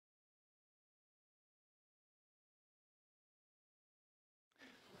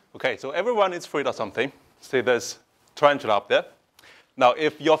Okay, so everyone is afraid of something. See this tarantula up there. Now,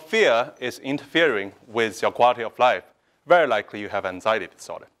 if your fear is interfering with your quality of life, very likely you have anxiety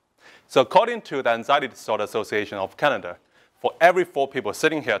disorder. So according to the Anxiety Disorder Association of Canada, for every 4 people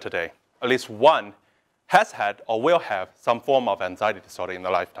sitting here today, at least 1 has had or will have some form of anxiety disorder in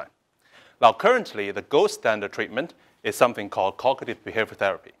their lifetime. Now, currently, the gold standard treatment is something called cognitive behavior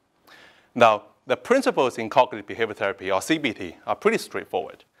therapy. Now, the principles in cognitive behavior therapy, or CBT, are pretty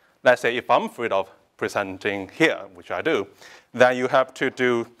straightforward. Let's say if I'm afraid of presenting here, which I do, then you have to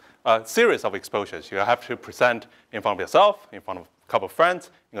do a series of exposures. You have to present in front of yourself, in front of a couple of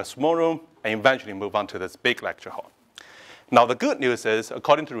friends, in a small room, and eventually move on to this big lecture hall. Now, the good news is,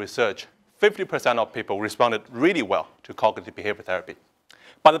 according to research, 50% of people responded really well to cognitive behavior therapy.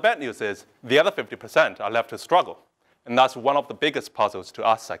 But the bad news is the other 50% are left to struggle. And that's one of the biggest puzzles to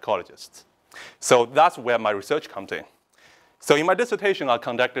us psychologists. So that's where my research comes in. So in my dissertation, I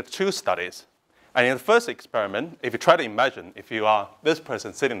conducted 2 studies. And in the first experiment, if you try to imagine if you are this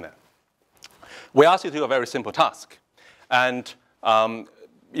person sitting there, we ask you to do a very simple task. And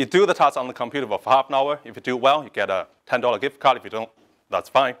you do the task on the computer for half an hour. If you do well, you get a $10 gift card. If you don't, that's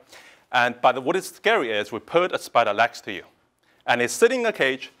fine. But what is scary is we put a spider next to you. And it's sitting in a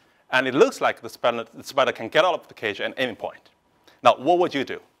cage, and it looks like the spider can get out of the cage at any point. Now, what would you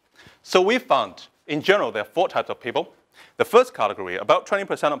do? So we found, in general, there are 4 types of people. The first category, about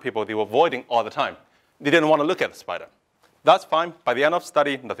 20% of people, they were avoiding all the time. They didn't want to look at the spider. That's fine. By the end of the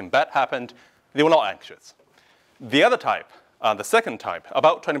study, nothing bad happened. They were not anxious. The other type, the second type,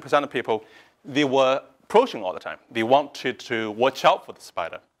 about 20% of people, they were approaching all the time. They wanted to watch out for the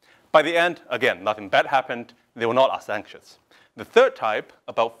spider. By the end, again, nothing bad happened. They were not as anxious. The third type,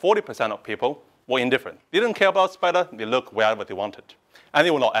 about 40% of people, were indifferent. They didn't care about the spider. They looked wherever they wanted. And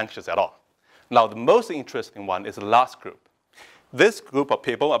they were not anxious at all. Now, the most interesting one is the last group. This group of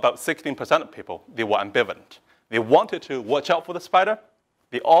people, about 16% of people, they were ambivalent. They wanted to watch out for the spider.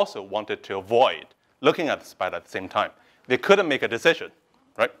 They also wanted to avoid looking at the spider at the same time. They couldn't make a decision,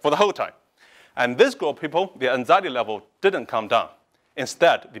 right, for the whole time. And this group of people, their anxiety level didn't come down.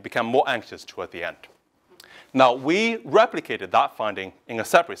 Instead, they became more anxious toward the end. Now, we replicated that finding in a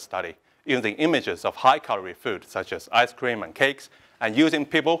separate study using images of high-calorie food, such as ice cream and cakes, and using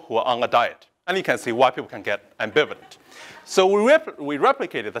people who are on a diet. And you can see why people can get ambivalent. So we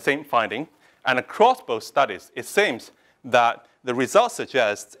replicated the same finding, and across both studies, it seems that the result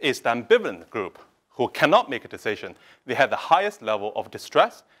suggests it's the ambivalent group who cannot make a decision. They have the highest level of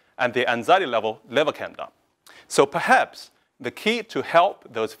distress, and their anxiety level never came down. So perhaps the key to help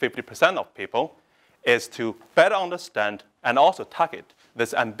those 50% of people is to better understand and also target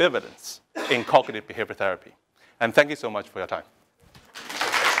this ambivalence in cognitive behavior therapy. And thank you so much for your time.